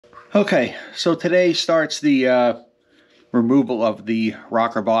Okay, so today starts the removal of the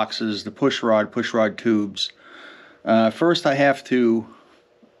rocker boxes, the pushrod tubes. First I have to,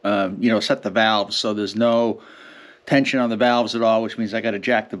 set the valves so there's no tension on the valves at all, which means I got to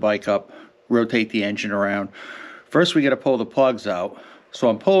jack the bike up, rotate the engine around. First we got to pull the plugs out. So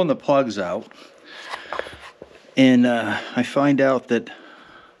I'm pulling the plugs out, and I find out that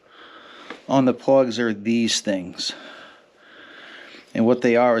on the plugs are these things. And what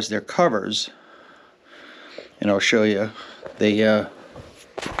they are is they're covers, and I'll show you. They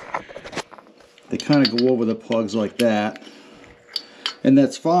kind of go over the plugs like that, and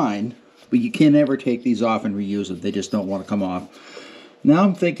that's fine, but you can't ever take these off and reuse them. They just don't want to come off. Now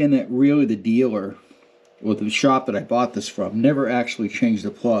I'm thinking that really the dealer, or the shop that I bought this from, never actually changed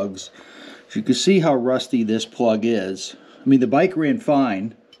the plugs. So you can see how rusty this plug is. I mean, the bike ran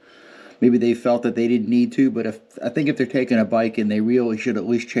fine. Maybe they felt that they didn't need to, but I think if they're taking a bike in, they really should at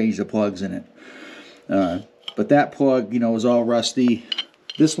least change the plugs in it. But that plug, is all rusty.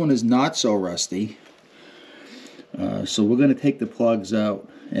 This one is not so rusty. So we're going to take the plugs out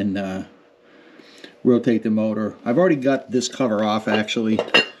and rotate the motor. I've already got this cover off, actually,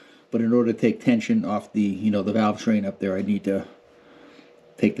 but in order to take tension off the, the valve train up there, I need to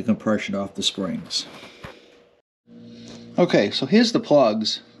take the compression off the springs. Okay, so here's the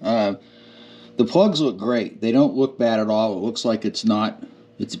plugs. The plugs look great. They don't look bad at all. It looks like it's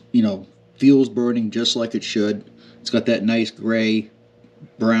fuel's burning just like it should. It's got that nice gray,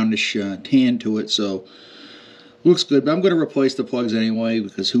 brownish tan to it, so looks good. But I'm going to replace the plugs anyway,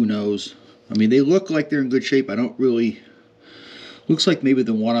 because who knows? I mean, they look like they're in good shape. I don't really... Looks like maybe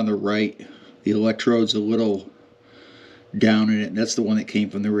the one on the right, the electrode's a little down in it. That's the one that came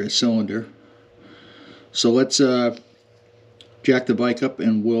from the rear cylinder. So let's jack the bike up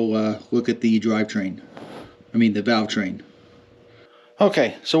and we'll look at the drivetrain. The valve train.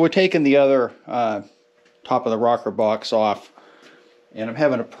 Okay, so we're taking the other top of the rocker box off, and I'm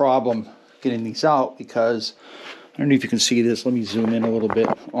having a problem getting these out because I don't know if you can see this. Let me zoom in a little bit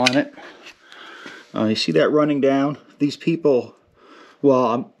on it. You see that running down? These people,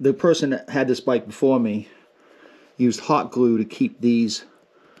 well, the person that had this bike before me used hot glue to keep these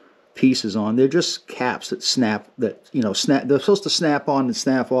pieces on. They're just caps that snap, they're supposed to snap on and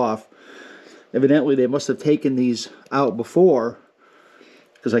snap off. Evidently they must have taken these out before,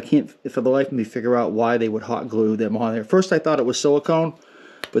 because I can't for the life of me figure out why they would hot glue them on there. First I thought it was silicone,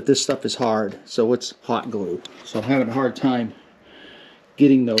 but this stuff is hard, so it's hot glue. So I'm having a hard time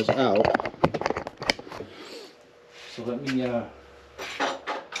getting those out. So let me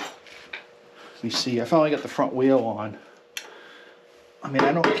see. I finally got the front wheel on. I mean,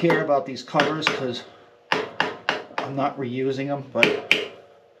 I don't care about these covers because I'm not reusing them, but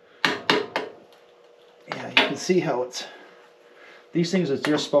yeah, you can see how it's, these things are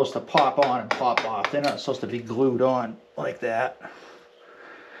just supposed to pop on and pop off. They're not supposed to be glued on like that.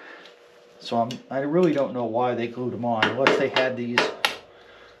 So I really don't know why they glued them on, unless they had these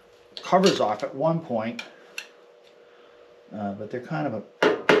covers off at one point. But they're kind of a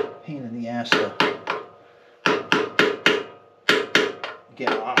pain in the ass to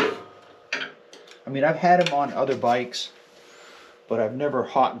get off. I mean, I've had them on other bikes, but I've never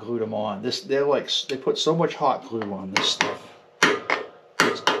hot glued them on. They put so much hot glue on this stuff.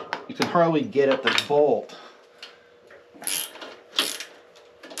 You can hardly get at the bolt.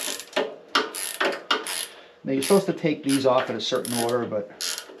 Now you're supposed to take these off in a certain order, but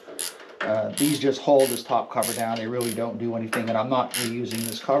these just hold this top cover down. They really don't do anything, and I'm not reusing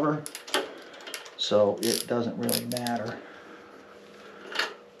this cover, so it doesn't really matter.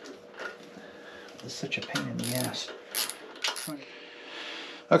 It's such a pain in the ass.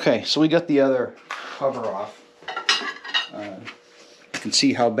 Okay, so we got the other cover off. You can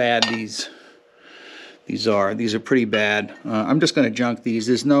see how bad these are. These are pretty bad. I'm just going to junk these.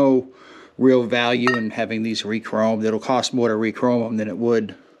 There's no real value in having these re-chromed. It'll cost more to re-chrome them than it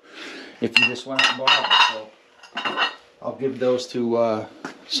would if you just went out and bought them. So I'll give those to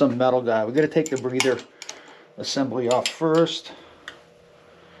some metal guy. We're going to take the breather assembly off first,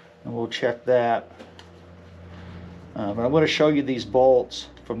 and we'll check that. But I'm going to show you these bolts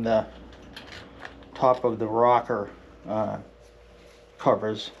from the top of the rocker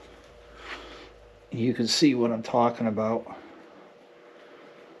covers. You can see what I'm talking about.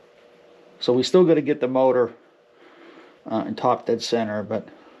 So we still got to get the motor in top dead center, but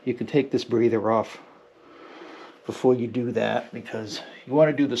you can take this breather off before you do that, because you want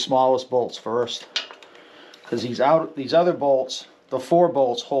to do the smallest bolts first, because these other bolts, the 4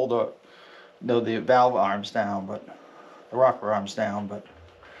 bolts hold the valve arms down, but the rocker arms down, but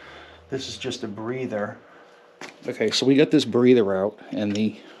this is just a breather. Okay, so we got this breather out, and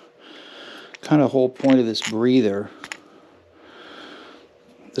the kind of whole point of this breather,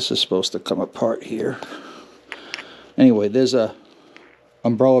 this is supposed to come apart here. Anyway, there's a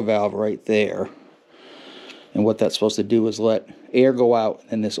umbrella valve right there, and what that's supposed to do is let air go out,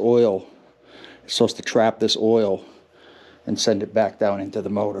 and this oil is supposed to trap this oil and send it back down into the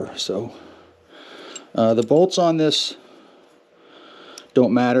motor. So the bolts on this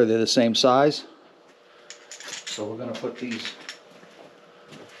don't matter, they're the same size. So we're going to put these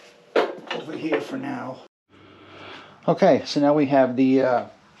over here for now. Okay, so now we have the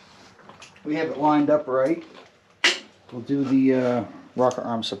we have it lined up right. We'll do the rocker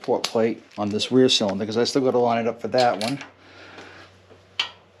arm support plate on this rear cylinder because I still got to line it up for that one.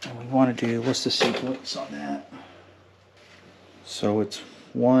 And we want to do, what's the sequence on that? So it's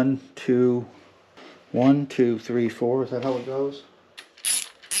 1, 2, 1, 2, 3, 4. Is that how it goes?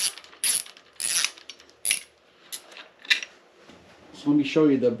 So let me show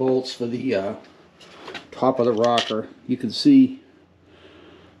you the bolts for the top of the rocker. You can see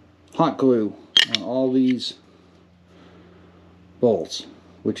hot glue on all these bolts,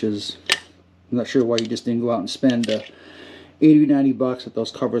 which is, I'm not sure why you just didn't go out and spend 80 or 90 bucks that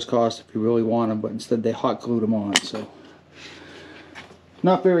those covers cost if you really want them, but instead they hot glued them on. So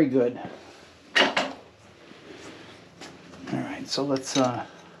not very good. Alright, so let's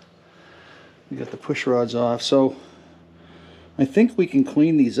we got the push rods off. So I think we can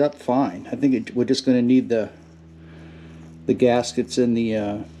clean these up fine. I think we're just going to need the gaskets in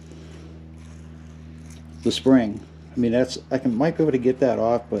the spring. I mean, might be able to get that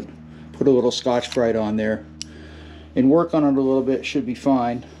off, but put a little Scotch-Brite on there and work on it a little bit. Should be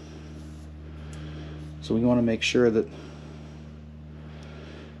fine. So we want to make sure that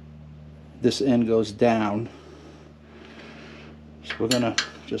this end goes down. So we're gonna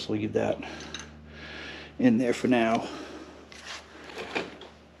just leave that in there for now.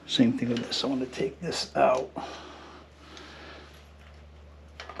 Same thing with this. I want to take this out.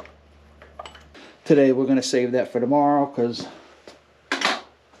 Today we're going to save that for tomorrow because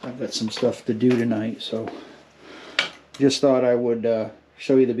I've got some stuff to do tonight. So just thought I would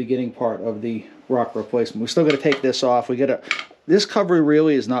show you the beginning part of the rocker replacement. We still got to take this off. This cover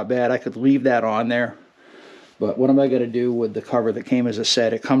really is not bad. I could leave that on there, but what am I going to do with the cover that came as a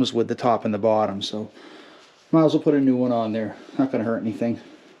set? It comes with the top and the bottom, so might as well put a new one on there. Not going to hurt anything.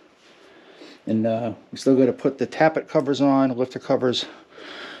 And we still got to put the tappet covers on, lifter covers.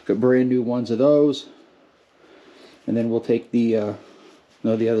 Got brand new ones of those, and then we'll take the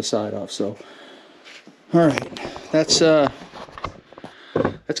other side off. So, all right, that's going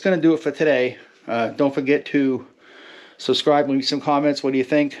to do it for today. Don't forget to subscribe, leave me some comments. What do you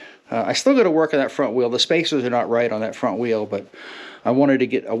think? I still got to work on that front wheel. The spacers are not right on that front wheel, but I wanted to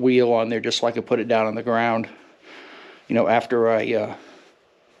get a wheel on there just so I could put it down on the ground. You know, after I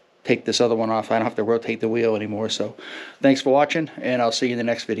take this other one off, I don't have to rotate the wheel anymore. So thanks for watching, and I'll see you in the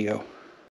next video.